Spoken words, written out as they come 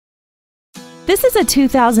This is a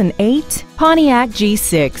 2008 Pontiac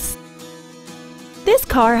G6. This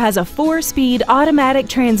car has a 4-speed automatic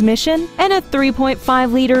transmission and a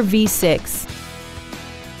 3.5-liter V6.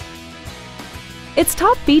 Its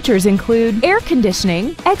top features include air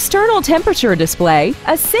conditioning, external temperature display,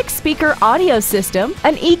 a 6-speaker audio system,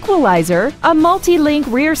 an equalizer, a multi-link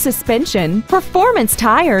rear suspension, performance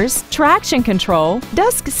tires, traction control,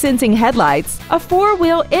 dusk-sensing headlights, a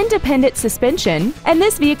 4-wheel independent suspension, and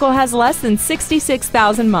this vehicle has less than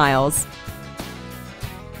 66,000 miles.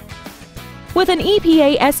 With an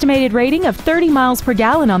EPA estimated rating of 30 miles per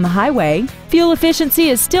gallon on the highway, fuel efficiency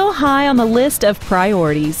is still high on the list of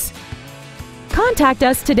priorities. Contact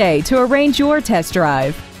us today to arrange your test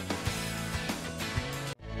drive.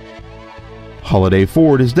 Holiday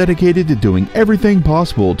Ford is dedicated to doing everything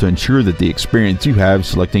possible to ensure that the experience you have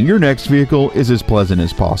selecting your next vehicle is as pleasant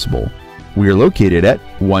as possible. We are located at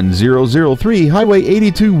 1003 Highway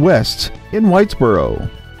 82 West in Whitesboro.